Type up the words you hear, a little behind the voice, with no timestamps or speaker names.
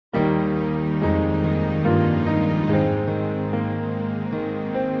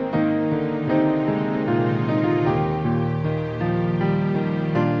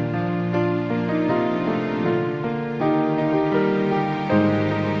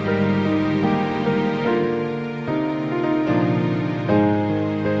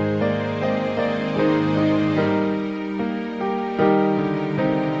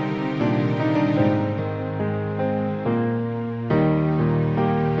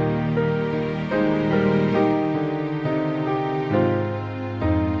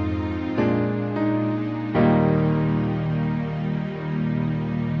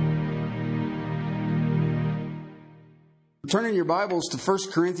Turn in your Bibles to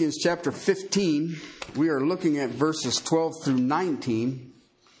 1 Corinthians chapter 15. We are looking at verses 12 through 19.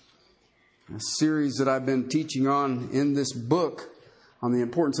 A series that I've been teaching on in this book on the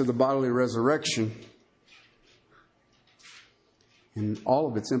importance of the bodily resurrection and all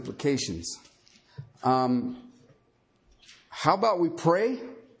of its implications. How about we pray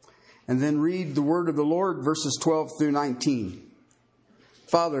and then read the word of the Lord, verses 12 through 19.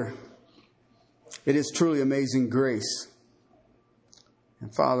 Father, it is truly amazing grace.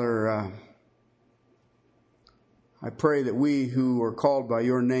 And Father, I pray that we who are called by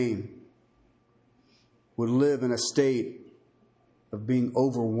your name would live in a state of being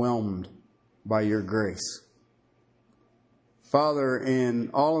overwhelmed by your grace. Father,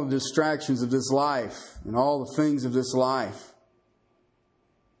 in all of the distractions of this life and all the things of this life,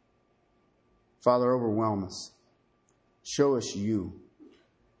 Father, overwhelm us. Show us you.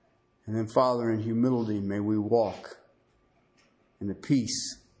 And then, Father, in humility, may we walk in the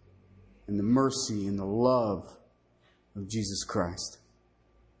peace and the mercy and the love of Jesus Christ.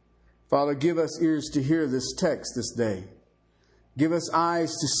 Father, give us ears to hear this text this day. Give us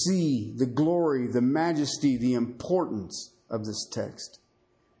eyes to see the glory, the majesty, the importance of this text.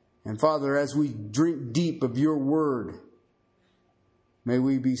 And Father, as we drink deep of your word, may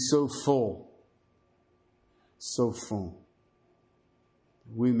we be so full,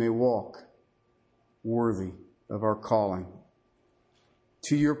 we may walk worthy of our calling.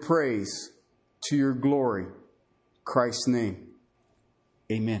 To your praise, to your glory, Christ's name.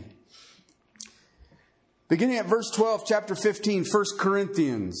 Amen. Beginning at verse 12, chapter 15, 1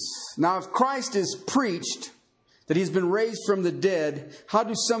 Corinthians. Now, if Christ is preached that he's been raised from the dead, how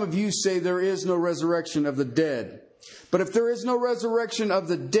do some of you say there is no resurrection of the dead? But if there is no resurrection of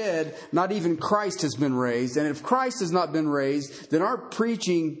the dead, not even Christ has been raised. And if Christ has not been raised, then our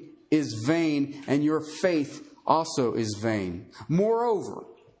preaching is vain and your faith also is vain. Moreover,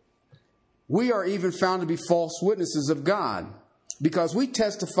 we are even found to be false witnesses of God, because we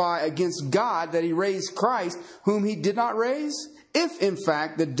testify against God that he raised Christ, whom he did not raise, if in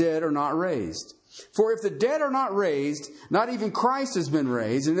fact the dead are not raised. For if the dead are not raised, not even Christ has been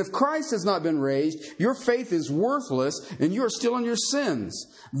raised. And if Christ has not been raised, your faith is worthless and you are still in your sins.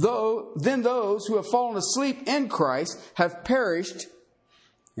 Then those who have fallen asleep in Christ have perished.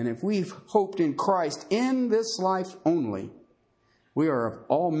 And if we've hoped in Christ in this life only, we are of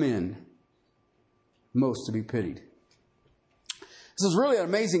all men most to be pitied. This is really an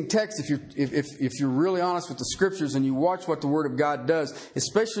amazing text if you're really honest with the Scriptures and you watch what the Word of God does,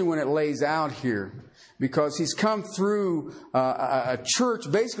 especially when it lays out here. Because he's come through a church,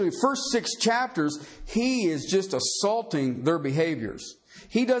 basically the first 6 chapters, he is just assaulting their behaviors.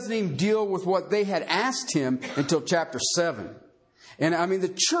 He doesn't even deal with what they had asked him until chapter 7. And I mean,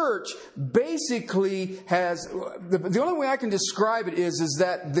 the church basically has, the only way I can describe it is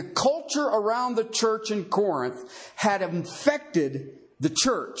that the culture around the church in Corinth had infected the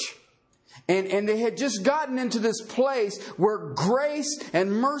church. And they had just gotten into this place where grace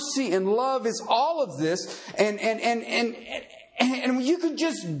and mercy and love is all of this. And you can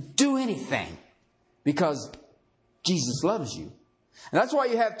just do anything because Jesus loves you. And that's why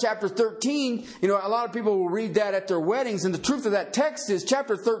you have chapter 13. You know, a lot of people will read that at their weddings. And the truth of that text is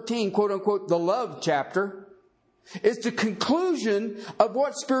chapter 13, quote unquote, the love chapter, is the conclusion of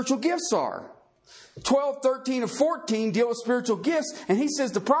what spiritual gifts are. 12, 13, and 14 deal with spiritual gifts. And he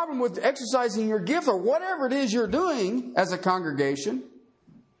says the problem with exercising your gift or whatever it is you're doing as a congregation,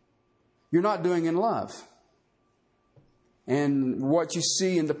 you're not doing in love. And what you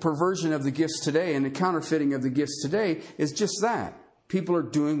see in the perversion of the gifts today and the counterfeiting of the gifts today is just that. People are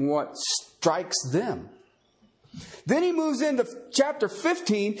doing what strikes them. Then he moves into chapter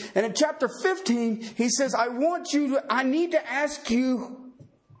 15. And in chapter 15, he says, I need to ask you,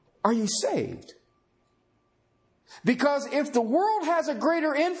 are you saved? Because if the world has a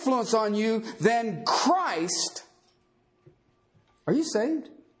greater influence on you than Christ, are you saved?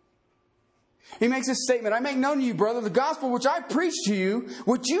 He makes this statement, I make known to you, brother, the gospel which I preached to you,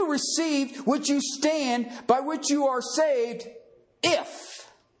 which you received, which you stand, by which you are saved, if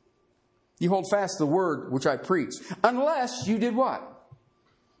you hold fast the word which I preached. Unless you did what?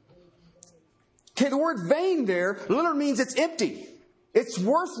 Okay, the word vain there literally means it's empty. It's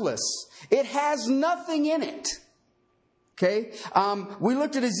worthless. It has nothing in it. Okay, we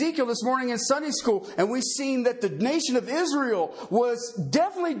looked at Ezekiel this morning in Sunday school, and we've seen that the nation of Israel was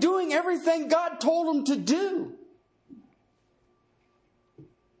definitely doing everything God told them to do.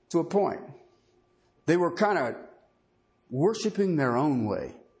 To a point. They were kind of worshiping their own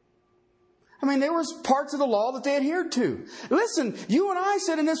way. I mean, there was parts of the law that they adhered to. Listen, you and I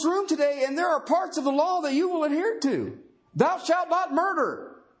sit in this room today, and there are parts of the law that you will adhere to. Thou shalt not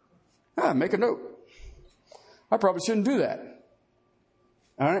murder. Make a note. I probably shouldn't do that.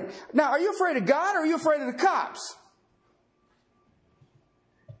 All right. Now, are you afraid of God or are you afraid of the cops?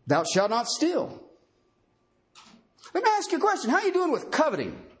 Thou shalt not steal. Let me ask you a question. How are you doing with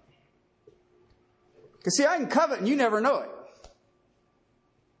coveting? Because see, I can covet and you never know it.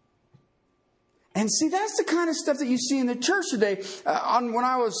 And see, that's the kind of stuff that you see in the church today. When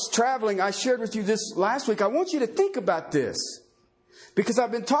I was traveling, I shared with you this last week. I want you to think about this. Because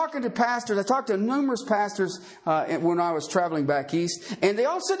I've been talking to pastors. I talked to numerous pastors when I was traveling back east. And they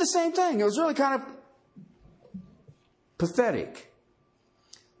all said the same thing. It was really kind of pathetic.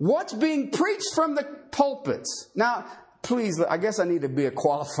 What's being preached from the pulpits? Now, please, I guess I need to be a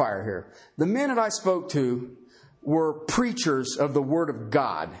qualifier here. The men that I spoke to were preachers of the Word of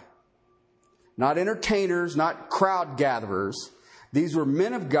God. Not entertainers, not crowd gatherers. These were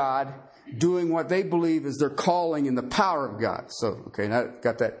men of God doing what they believe is their calling in the power of God. So, okay, now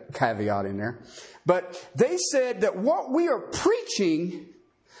got that caveat in there. But they said that what we are preaching,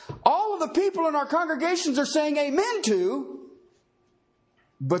 all of the people in our congregations are saying amen to,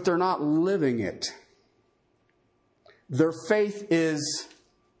 but they're not living it. Their faith is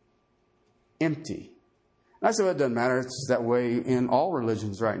empty. I said, well, it doesn't matter. It's that way in all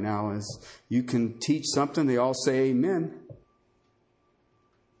religions right now. Is you can teach something, they all say amen.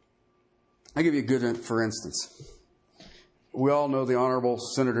 I'll give you a good one, for instance. We all know the Honorable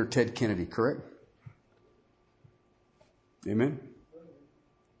Senator Ted Kennedy, correct? Amen?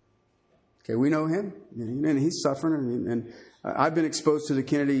 Okay, we know him. And he's suffering. And I've been exposed to the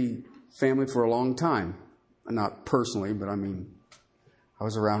Kennedy family for a long time. Not personally, but I mean, I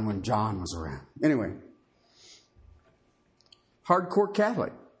was around when John was around. Anyway. Hardcore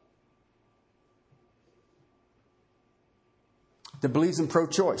Catholic that believes in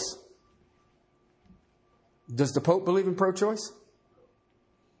pro-choice. Does the Pope believe in pro-choice?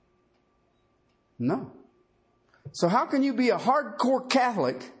 No. So how can you be a hardcore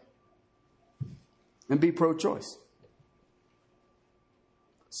Catholic and be pro-choice?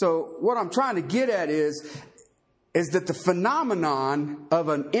 So what I'm trying to get at is that the phenomenon of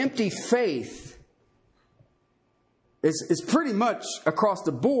an empty faith is pretty much across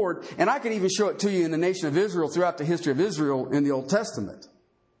the board, and I can even show it to you in the nation of Israel throughout the history of Israel in the Old Testament.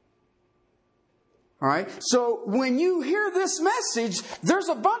 All right? So when you hear this message, there's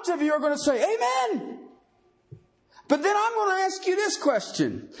a bunch of you who are going to say, amen. But then I'm going to ask you this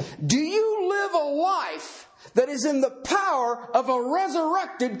question. Do you live a life that is in the power of a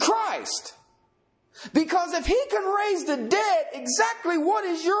resurrected Christ? Because if He can raise the dead, exactly what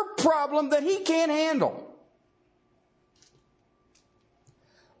is your problem that He can't handle?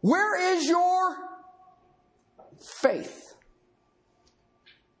 Where is your faith?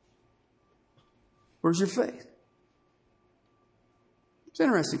 Where's your faith? It's an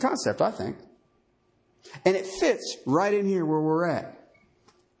interesting concept, I think. And it fits right in here where we're at.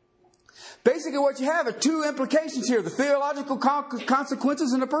 Basically what you have are two implications here. The theological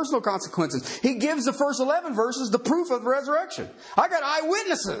consequences and the personal consequences. He gives the first 11 verses the proof of the resurrection. I got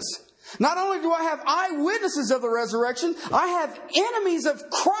eyewitnesses. Not only do I have eyewitnesses of the resurrection, I have enemies of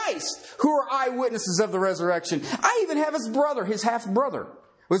Christ who are eyewitnesses of the resurrection. I even have his brother, his half-brother,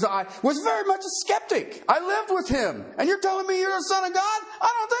 was very much a skeptic. I lived with him. And you're telling me you're the Son of God?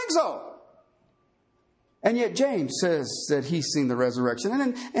 I don't think so. And yet James says that he's seen the resurrection.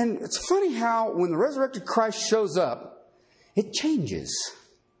 And it's funny how when the resurrected Christ shows up, it changes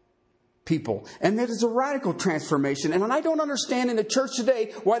people. And it is a radical transformation. And I don't understand in the church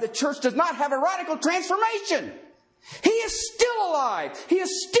today why the church does not have a radical transformation. He is still alive. He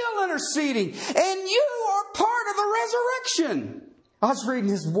is still interceding. And you are part of the resurrection. I was reading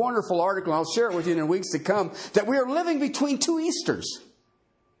this wonderful article, and I'll share it with you in the weeks to come, that we are living between two Easters.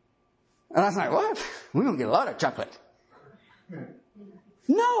 And I was like, what? We're going to get a lot of chocolate.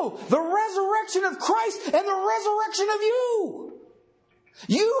 No, the resurrection of Christ and the resurrection of you.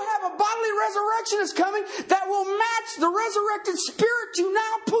 You have a bodily resurrection that's coming that will match the resurrected spirit you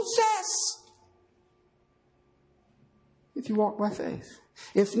now possess. If you walk by faith.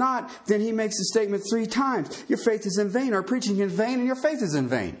 If not, then he makes the statement 3 times. Your faith is in vain, our preaching is in vain, and your faith is in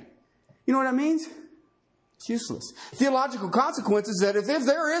vain. You know what that means? It's useless. Theological consequences that if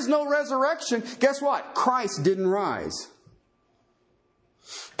there is no resurrection, guess what? Christ didn't rise.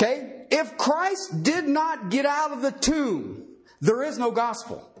 Okay? If Christ did not get out of the tomb, there is no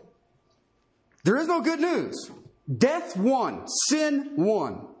gospel. There is no good news. Death won. Sin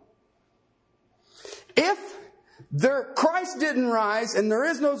won. If Christ didn't rise and there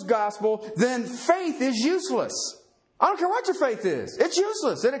is no gospel, then faith is useless. I don't care what your faith is. It's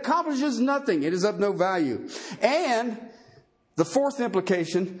useless. It accomplishes nothing. It is of no value. And The fourth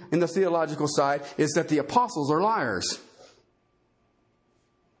implication in the theological side is that the apostles are liars.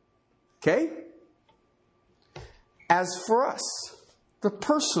 Okay? As for us, the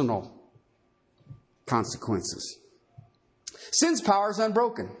personal consequences. Sin's power is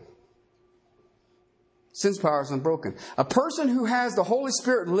unbroken. Sin's power is unbroken. A person who has the Holy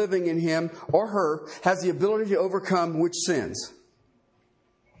Spirit living in him or her has the ability to overcome which sins?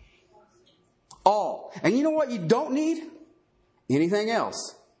 All. And you know what you don't need? Anything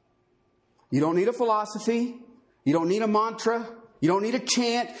else. You don't need a philosophy. You don't need a mantra. You don't need a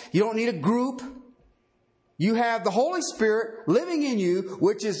chant. You don't need a group. You have the Holy Spirit living in you,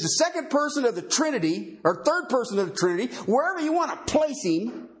 which is the second person of the Trinity, or third person of the Trinity, wherever you want to place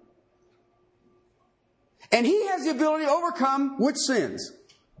him. And he has the ability to overcome which sins?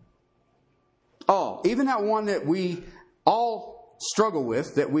 All. Even that one that we all struggle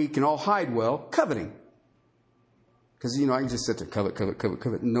with, that we can all hide well, coveting. Because, I can just sit there,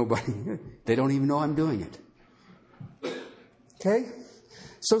 covet. Nobody, they don't even know I'm doing it. Okay?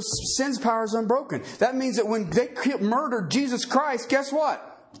 So sin's power is unbroken. That means that when they murdered Jesus Christ, guess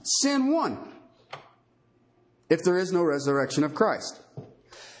what? Sin won. If there is no resurrection of Christ.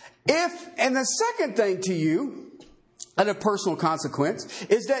 And the second thing to you, and a personal consequence,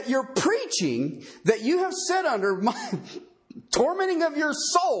 is that your preaching that you have set under my tormenting of your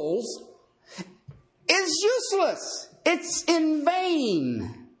souls is useless. It's in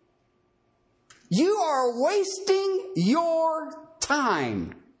vain. You are wasting your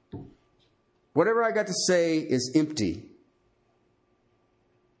time. Whatever I got to say is empty.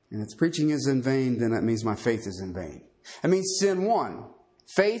 And if preaching is in vain, then that means my faith is in vain. That means sin won.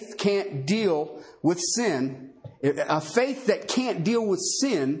 Faith can't deal with sin. A faith that can't deal with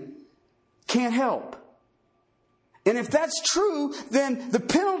sin can't help. And if that's true, then the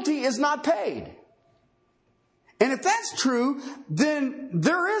penalty is not paid. And if that's true, then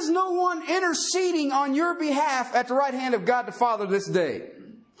there is no one interceding on your behalf at the right hand of God the Father this day.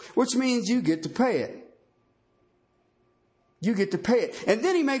 Which means you get to pay it. You get to pay it. And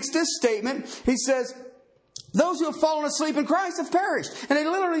then he makes this statement. He says, those who have fallen asleep in Christ have perished. And it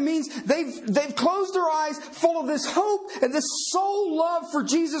literally means they've closed their eyes full of this hope and this soul love for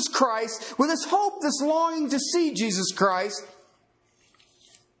Jesus Christ, with this hope, this longing to see Jesus Christ,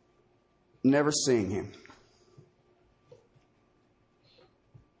 never seeing him.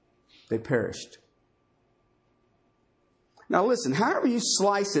 They perished. Now listen, however you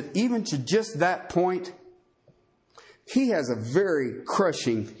slice it, even to just that point, he has a very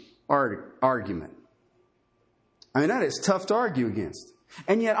crushing argument. I mean, that is tough to argue against.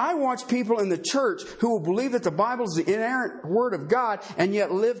 And yet I watch people in the church who will believe that the Bible is the inerrant Word of God and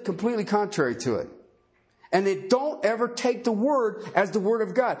yet live completely contrary to it. And they don't ever take the Word as the Word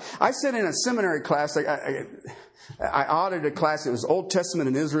of God. I sat in a seminary class. I audited a class. It was Old Testament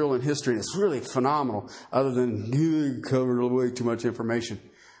and Israel and history. It's really phenomenal, other than you covered way too much information.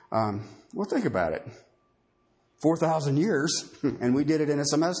 Well, think about it. 4,000 years, and we did it in a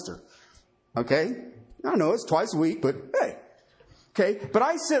semester. Okay? I know it's twice a week, but hey. Okay? But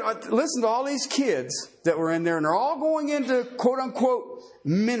I listened to all these kids that were in there, and they're all going into quote-unquote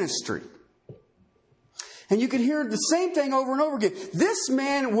ministry. And you could hear the same thing over and over again. This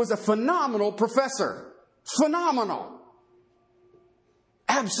man was a phenomenal professor. Phenomenal.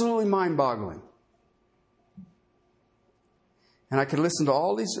 Absolutely mind-boggling. And I could listen to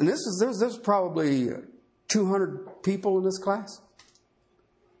all these, and there's probably 200 people in this class.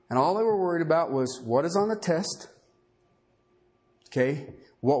 And all they were worried about was, what is on the test? Okay.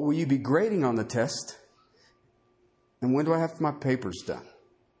 What will you be grading on the test? And when do I have my papers done?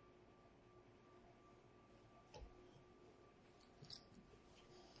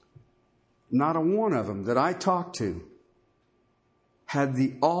 Not a one of them that I talked to had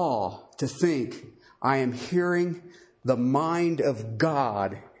the awe to think, I am hearing the mind of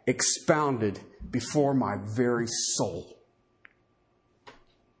God expounded before my very soul.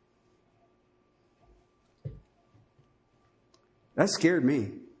 That scared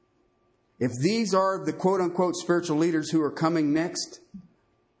me. If these are the quote-unquote spiritual leaders who are coming next,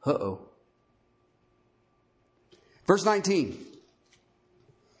 uh-oh. Verse 19.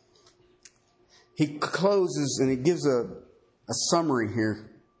 He closes and he gives a summary here.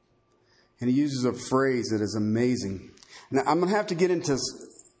 And he uses a phrase that is amazing. Now, I'm going to have to get into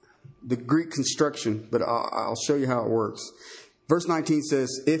the Greek construction, but I'll show you how it works. Verse 19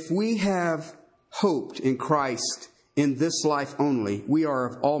 says, if we have hoped in Christ in this life only, we are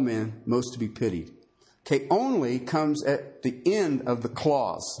of all men most to be pitied. Okay, only comes at the end of the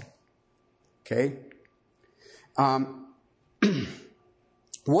clause. Okay?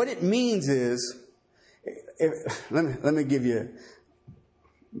 What it means is, Let me give you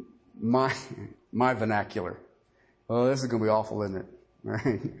my vernacular. Oh, this is going to be awful, isn't it? All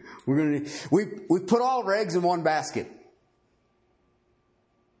right. We put all our eggs in one basket.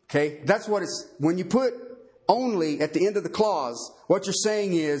 Okay? That's what it's, when you put only at the end of the clause, what you're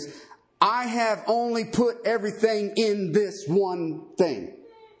saying is, I have only put everything in this one thing.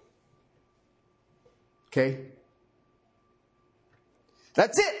 Okay?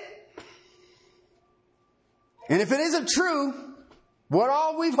 That's it. And if it isn't true, what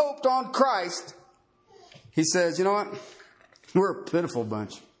all we've hoped on Christ, he says, you know what? We're a pitiful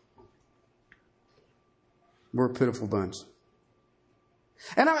bunch. We're a pitiful bunch.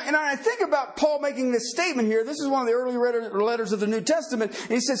 And I think about Paul making this statement here. This is one of the early letters of the New Testament.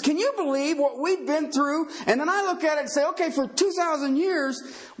 And he says, can you believe what we've been through? And then I look at it and say, okay, for 2,000 years,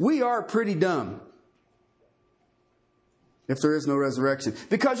 we are pretty dumb. If there is no resurrection.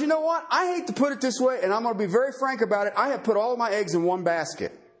 Because you know what? I hate to put it this way, and I'm going to be very frank about it. I have put all of my eggs in one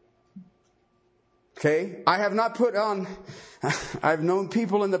basket. Okay? I have not put on... I've known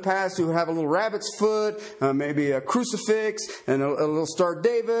people in the past who have a little rabbit's foot, maybe a crucifix, and a little Star of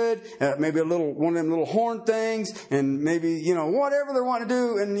David, maybe one of them little horn things, and maybe, whatever they want to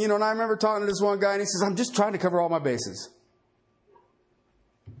do. And, and I remember talking to this one guy, and he says, I'm just trying to cover all my bases.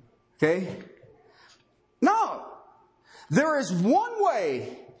 Okay? No! There is one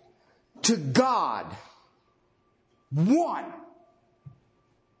way to God. One.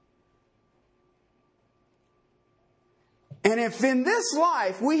 And if in this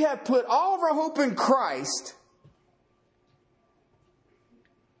life we have put all of our hope in Christ,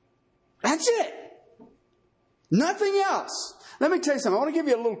 that's it. Nothing else. Let me tell you something. I want to give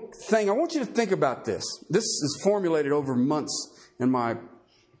you a little thing. I want you to think about this. This is formulated over months in my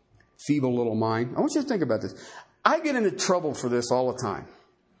feeble little mind. I want you to think about this. I get into trouble for this all the time.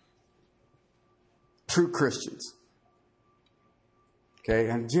 True Christians. Okay,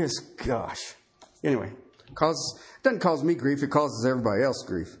 and just, gosh. Anyway. It doesn't cause me grief, it causes everybody else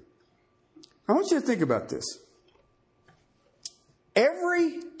grief. I want you to think about this.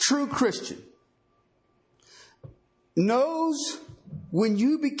 Every true Christian knows when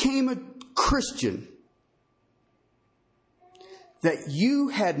you became a Christian that you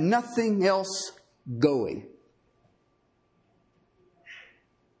had nothing else going.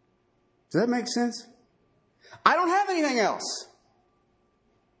 Does that make sense? I don't have anything else.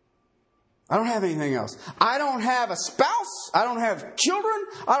 I don't have anything else. I don't have a spouse. I don't have children.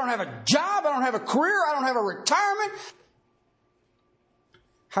 I don't have a job. I don't have a career. I don't have a retirement.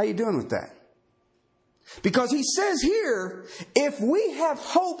 How are you doing with that? Because he says here, if we have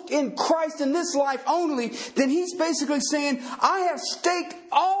hope in Christ in this life only, then he's basically saying, I have staked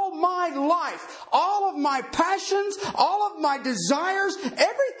all my life, all of my passions, all of my desires,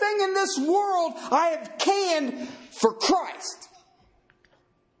 everything in this world I have canned for Christ.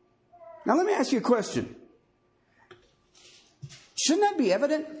 Now let me ask you a question. Shouldn't that be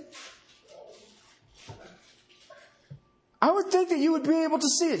evident? I would think that you would be able to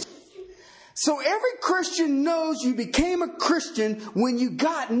see it. So every Christian knows you became a Christian when you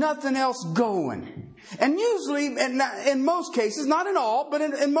got nothing else going. And usually, in most cases, not in all, but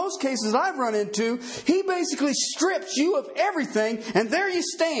in most cases I've run into, he basically strips you of everything and there you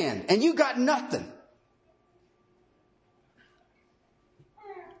stand and you got nothing.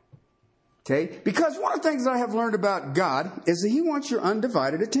 Okay? Because one of the things that I have learned about God is that he wants your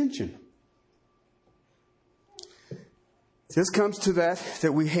undivided attention. This comes to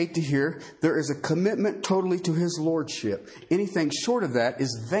that we hate to hear. There is a commitment totally to his lordship. Anything short of that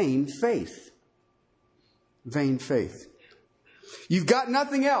is vain faith. Vain faith. You've got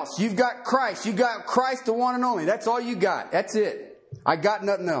nothing else. You've got Christ. You've got Christ, the one and only. That's all you got. That's it. I got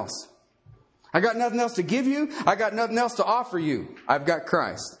nothing else. I got nothing else to give you. I got nothing else to offer you. I've got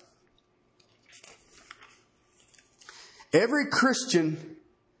Christ. Every Christian,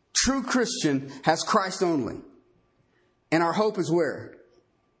 true Christian, has Christ only. And our hope is where?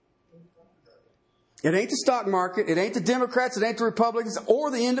 It ain't the stock market. It ain't the Democrats. It ain't the Republicans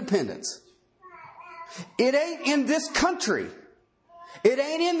or the independents. It ain't in this country. It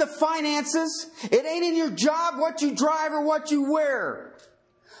ain't in the finances. It ain't in your job, what you drive or what you wear.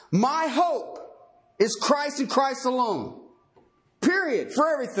 My hope is Christ and Christ alone. Period. For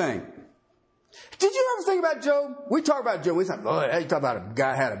everything. Did you ever think about Job? We talk about Job. We thought, oh, you talk about a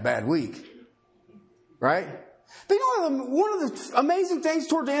guy had a bad week. Right? But you know one of the amazing things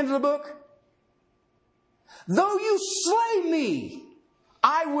toward the end of the book? Though you slay me,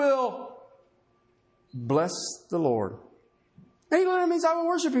 I will bless the Lord. And you know what that means? I will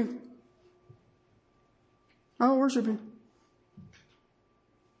worship him. I will worship him.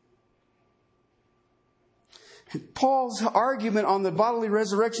 Paul's argument on the bodily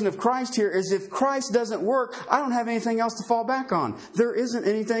resurrection of Christ here is if Christ doesn't work, I don't have anything else to fall back on. There isn't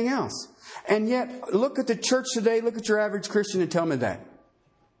anything else. And yet, look at the church today, look at your average Christian and tell me that.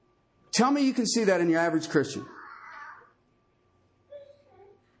 Tell me you can see that in your average Christian.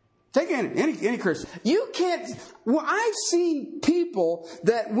 Take any Christian. You can't. Well, I've seen people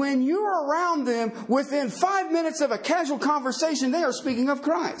that when you're around them, within 5 minutes of a casual conversation, they are speaking of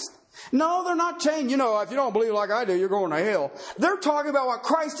Christ. No, they're not saying, if you don't believe like I do, you're going to hell. They're talking about what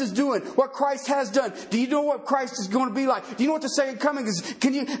Christ is doing, what Christ has done. Do you know what Christ is going to be like? Do you know what the second coming is?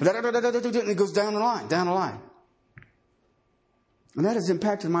 Can you? And it goes down the line. And that has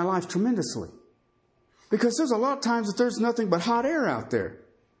impacted my life tremendously. Because there's a lot of times that there's nothing but hot air out there.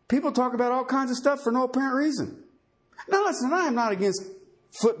 People talk about all kinds of stuff for no apparent reason. Now listen, I am not against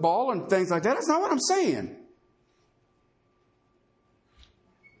football and things like that. That's not what I'm saying.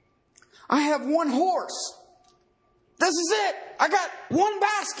 I have one horse. This is it. I got one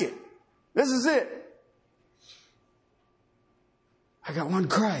basket. This is it. I got one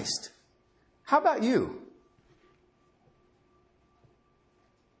Christ. How about you?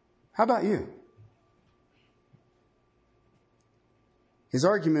 How about you? His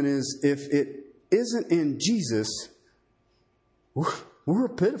argument is, if it isn't in Jesus, we're a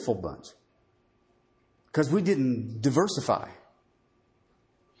pitiful bunch. Because we didn't diversify.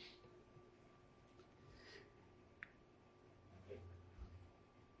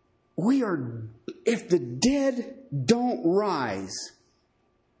 If the dead don't rise,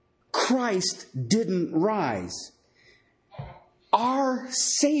 Christ didn't rise. Our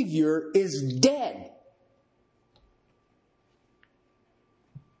Savior is dead.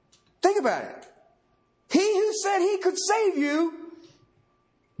 Think about it. He who said he could save you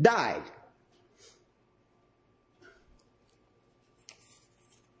died.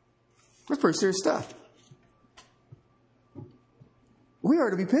 That's pretty serious stuff. We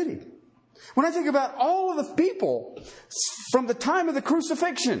are to be pitied. When I think about all of the people from the time of the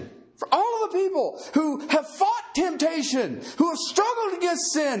crucifixion, for all of the people who have fought temptation, who have struggled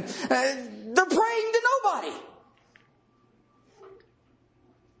against sin, they're praying to nobody.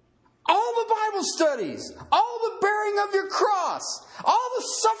 All the Bible studies, all the bearing of your cross, all the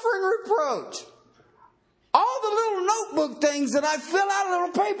suffering reproach, all the little notebook things that I fill out of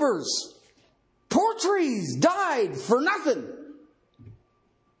little papers. Poor trees died for nothing.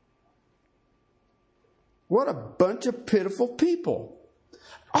 What a bunch of pitiful people.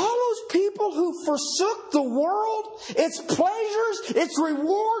 All those people who forsook the world, its pleasures, its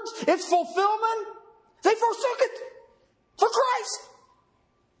rewards, its fulfillment, they forsook it for Christ.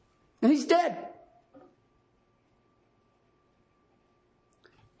 And He's dead.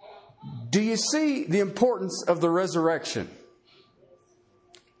 Do you see the importance of the resurrection?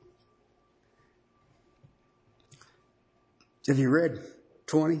 Have you read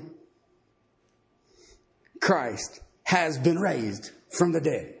 20? Christ has been raised from the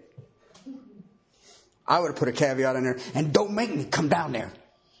dead. I would have put a caveat in there, and don't make me come down there.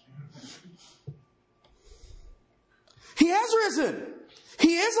 He has risen.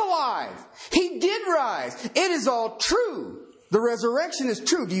 He is alive. He did rise. It is all true. The resurrection is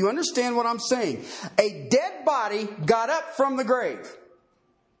true. Do you understand what I'm saying? A dead body got up from the grave.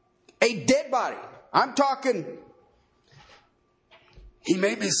 A dead body. I'm talking, he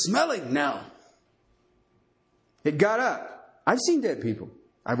may be smelling now. It got up. I've seen dead people.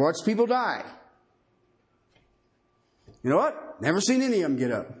 I've watched people die. You know what? Never seen any of them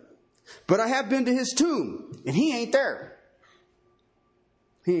get up. But I have been to his tomb, and he ain't there.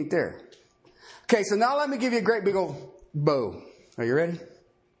 He ain't there. Okay, so now let me give you a great big old bow. Are you ready?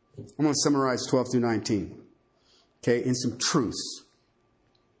 I'm going to summarize 12 through 19. Okay, in some truths.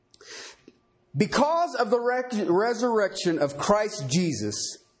 Because of the resurrection of Christ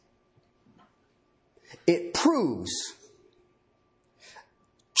Jesus, it proves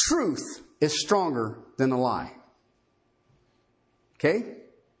truth is stronger than a lie. Okay?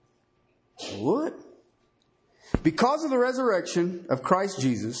 What? Because of the resurrection of Christ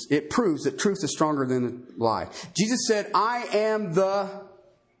Jesus, it proves that truth is stronger than a lie. Jesus said, I am the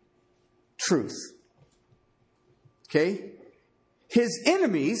truth. Okay? His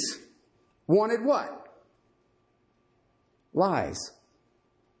enemies wanted what? Lies.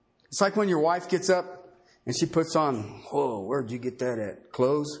 It's like when your wife gets up and she puts on, where'd you get that at?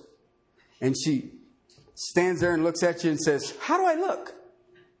 Clothes. And she stands there and looks at you and says, how do I look?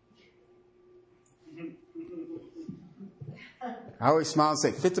 I always smile and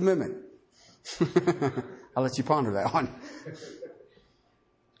say, Fifth Amendment. I'll let you ponder that one.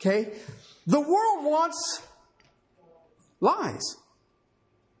 Okay? The world wants lies.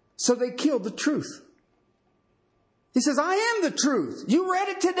 So they killed the truth. He says, I am the truth. You read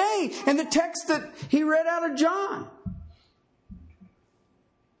it today in the text that he read out of John.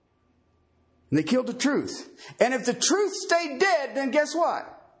 And they killed the truth. And if the truth stayed dead, then guess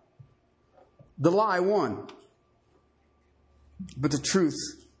what? The lie won. But the truth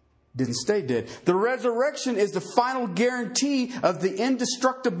didn't stay dead. The resurrection is the final guarantee of the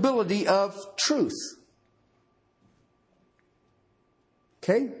indestructibility of truth.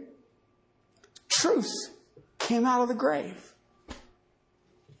 Okay? Truth came out of the grave.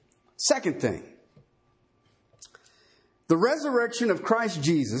 Second thing. The resurrection of Christ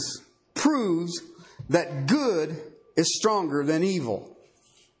Jesus proves that good is stronger than evil.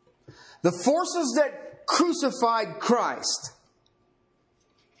 The forces that crucified Christ,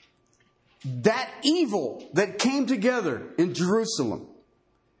 that evil that came together in Jerusalem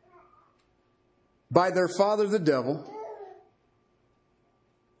by their father the devil,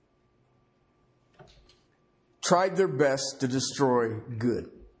 tried their best to destroy good.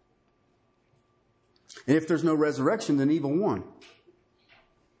 And if there's no resurrection, then evil won.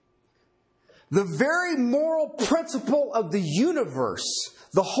 The very moral principle of the universe,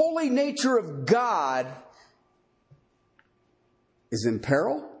 the holy nature of God, is in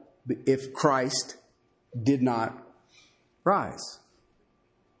peril if Christ did not rise.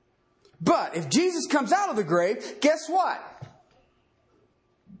 But if Jesus comes out of the grave, guess what?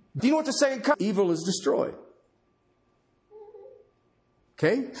 Do you know what the second coming? Evil is destroyed.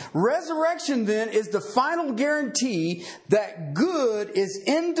 Okay? Resurrection then is the final guarantee that good is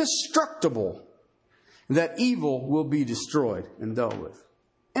indestructible, that evil will be destroyed and dealt with.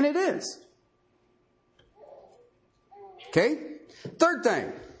 And it is. Okay? Third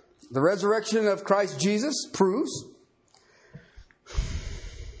thing, the resurrection of Christ Jesus proves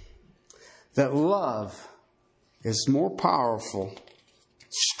that love is more powerful,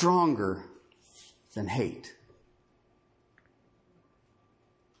 stronger than hate.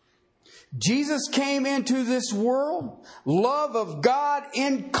 Jesus came into this world, love of God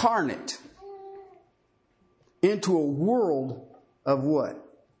incarnate, into a world of what?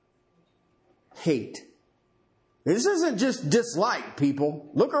 Hate. This isn't just dislike, people.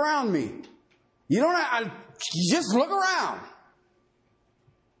 Look around me. You don't have, just look around.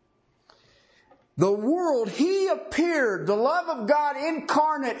 The world, He appeared, the love of God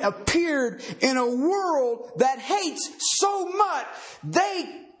incarnate appeared in a world that hates so much,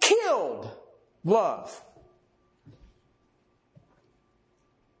 they killed love.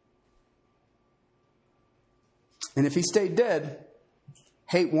 And if He stayed dead,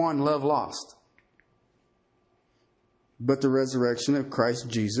 hate won, love lost. But the resurrection of Christ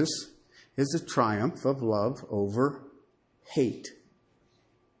Jesus is the triumph of love over hate.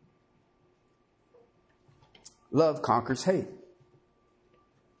 Love conquers hate.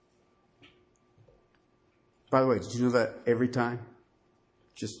 By the way, did you know that every time?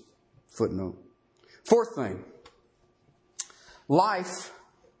 Just footnote. Fourth thing. Life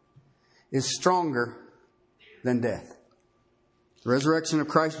is stronger than death. The resurrection of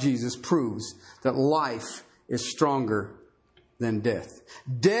Christ Jesus proves that life is stronger than death.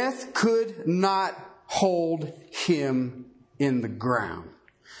 Death could not hold Him in the ground.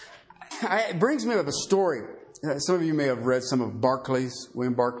 It brings me up a story. Some of you may have read some of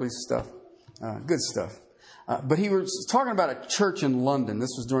William Barclay's stuff. Good stuff. But he was talking about a church in London. This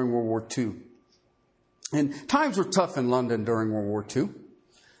was during World War II. And times were tough in London during World War II.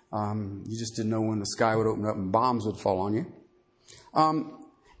 You just didn't know when the sky would open up and bombs would fall on you.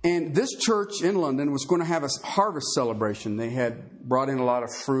 And this church in London was going to have a harvest celebration. They had brought in a lot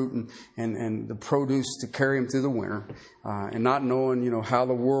of fruit and the produce to carry them through the winter. And not knowing, how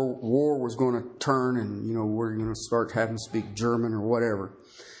the war was going to turn and, we're going to start having to speak German or whatever.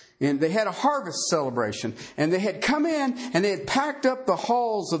 And they had a harvest celebration. And they had come in and they had packed up the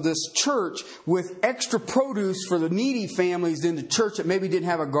halls of this church with extra produce for the needy families in the church that maybe didn't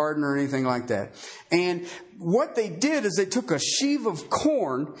have a garden or anything like that. And what they did is they took a sheaf of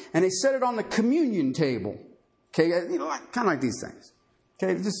corn and they set it on the communion table. Okay, kind of like these things.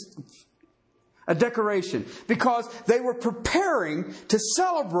 Okay, just a decoration, because they were preparing to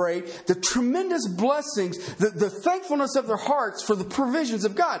celebrate the tremendous blessings, the thankfulness of their hearts for the provisions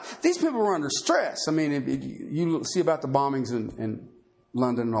of God. These people were under stress. I mean, you see about the bombings in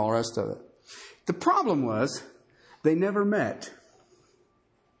London and all the rest of it. The problem was they never met.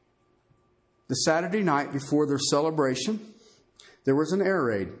 The Saturday night before their celebration, there was an air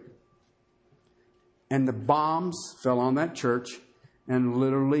raid. And the bombs fell on that church and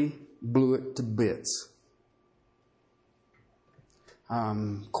literally blew it to bits.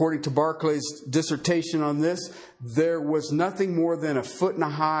 According to Barclay's dissertation on this, there was nothing more than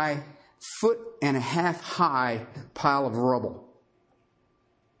 1.5 feet 1.5 foot high pile of rubble.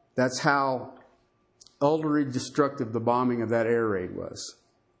 That's how utterly destructive the bombing of that air raid was.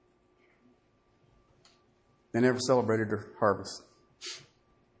 They never celebrated their harvest.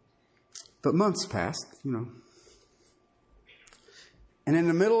 But months passed, And in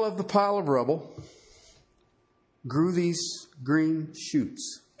the middle of the pile of rubble grew these green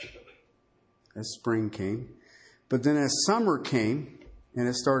shoots as spring came. But then as summer came and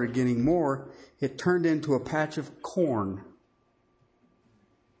it started getting more, it turned into a patch of corn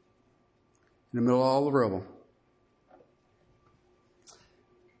in the middle of all the rubble.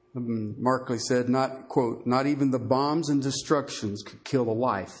 Markley said, not even the bombs and destructions could kill the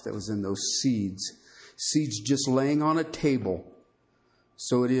life that was in those seeds. Seeds just laying on a table.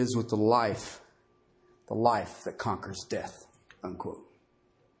 So it is with the life that conquers death, unquote.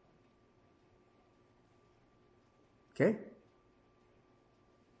 Okay?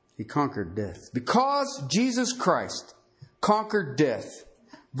 He conquered death. Because Jesus Christ conquered death,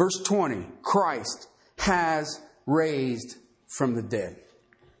 verse 20, Christ has raised from the dead.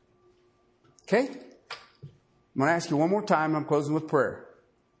 Okay? I'm going to ask you one more time. I'm closing with prayer.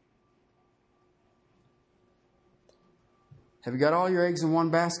 Have you got all your eggs in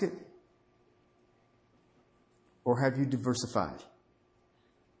one basket? Or have you diversified?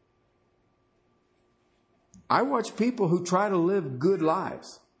 I watch people who try to live good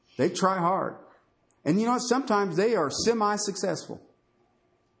lives. They try hard. And sometimes they are semi-successful.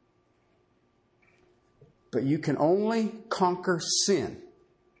 But you can only conquer sin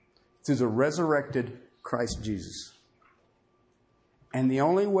through the resurrected Christ Jesus. And the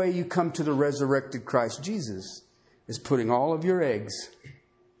only way you come to the resurrected Christ Jesus is putting all of your eggs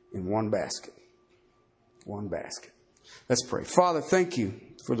in one basket. One basket. Let's pray. Father, thank you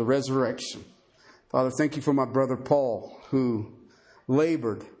for the resurrection. Father, thank you for my brother Paul, who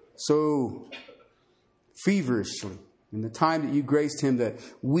labored so feverishly in the time that you graced him, that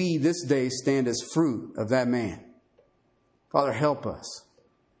we this day stand as fruit of that man. Father, help us.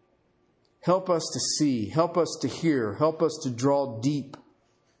 Help us to see. Help us to hear. Help us to draw deep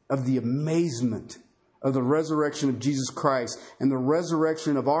of the amazement of the resurrection of Jesus Christ and the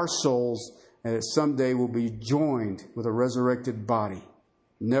resurrection of our souls, and that someday will be joined with a resurrected body,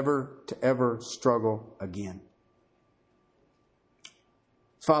 never to ever struggle again.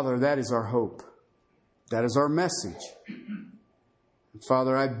 Father, that is our hope. That is our message.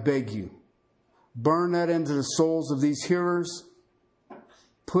 Father, I beg you, burn that into the souls of these hearers.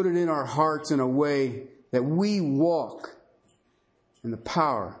 Put it in our hearts in a way that we walk in the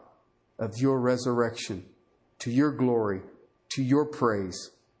power of your resurrection, to your glory, to your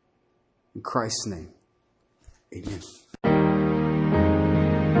praise. In Christ's name, amen.